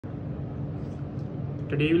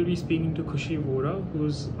Today we'll be speaking to Khushi Vora,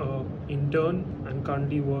 who's an intern and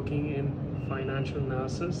currently working in financial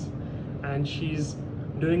analysis, and she's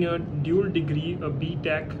doing a dual degree, a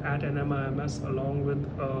B.Tech at NMIMS, along with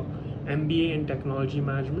a MBA in technology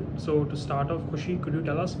management. So to start off, Khushi, could you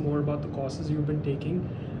tell us more about the courses you've been taking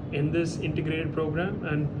in this integrated program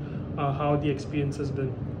and how the experience has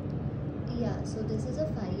been? Yeah, so this is a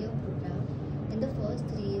 5-year program. In the first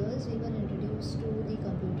 3 years, we were introduced to the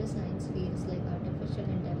computer science fields like artificial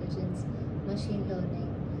intelligence, machine learning,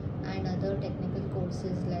 and other technical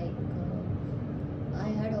courses like I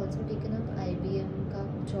had also taken up IBM ka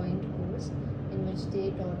joint course in which they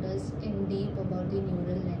taught us in deep about the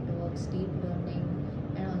neural networks, deep learning,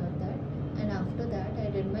 and all of that. And after that, I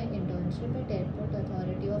did my internship at Airport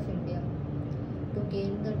Authority of India to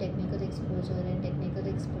gain the technical exposure and technical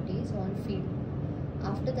expertise on field.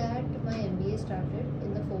 After that, my MBA started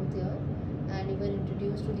in the 4th year, and we were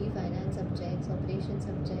introduced to the finance subjects, operations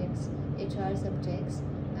subjects, HR subjects,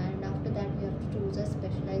 and after that we have to choose a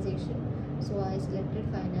specialization. So I selected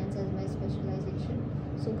finance as my specialization.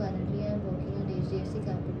 So currently I am working at HDFC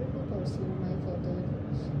Capital to pursue my further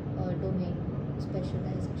domain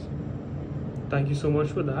specialization. Thank you so much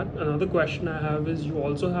for that. Another question I have is, you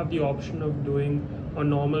also have the option of doing a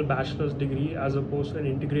normal bachelor's degree as opposed to an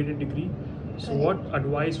integrated degree. So what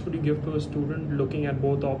advice would you give to a student looking at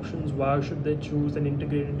both options? Why should they choose an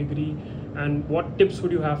integrated degree? And what tips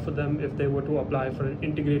would you have for them if they were to apply for an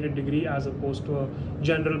integrated degree as opposed to a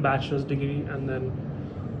general bachelor's degree and then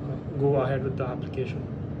go ahead with the application?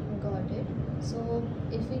 Got it. So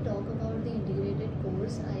if we talk about the integrated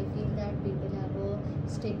course, I feel that people have a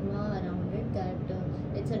stigma around it that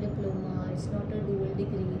it's a diploma, it's not a dual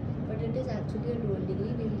degree, but it is actually a dual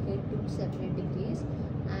degree. We'll get 2 separate degrees,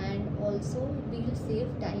 and also we'll save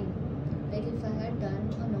time. Like if I had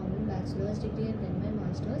done a normal bachelor's degree and then my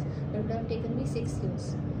master's, it would have taken me 6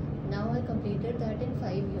 years. Now I completed that in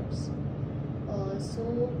 5 years.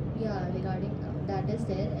 So yeah, regarding that is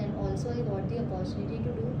there, and also I got the opportunity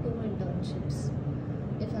to do 2 internships.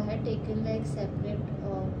 If I had taken like separate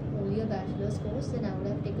only a bachelor's course, then I would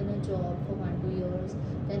have taken a job for 1-2 years.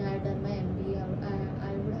 Then I had done my MBA.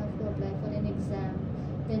 I would have to apply for an exam,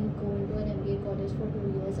 then go into an MBA college for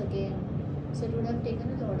 2 years again. So it would have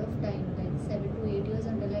taken a lot of time, like 7 to 8 years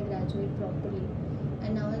until I graduate properly.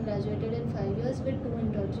 And now I graduated in 5 years with 2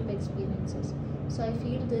 internship experiences. So I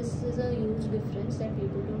feel this is a huge difference that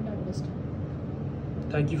people don't understand.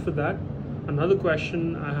 Thank you for that. Another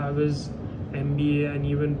question I have is, MBA and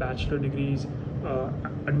even bachelor degrees,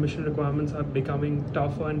 admission requirements are becoming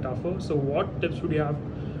tougher and tougher. So what tips would you have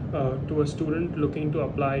to a student looking to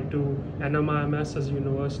apply to NMIMS as a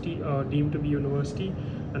university, deemed to be university,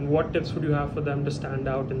 and what tips would you have for them to stand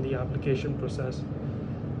out in the application process?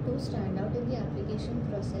 To stand out in the application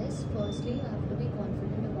process, firstly you have to be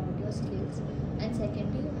confident about your skills, and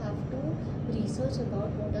secondly you have to research about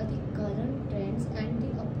what are the current trends and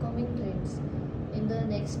the upcoming trends in the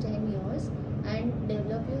next 10 years and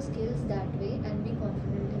develop your skills that way and be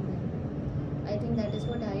confident in them. I think that is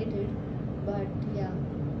what I did, but yeah,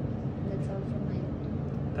 that's all from my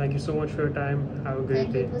end. Thank you so much for your time. Have a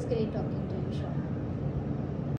great day. It was great talking to you, Sean.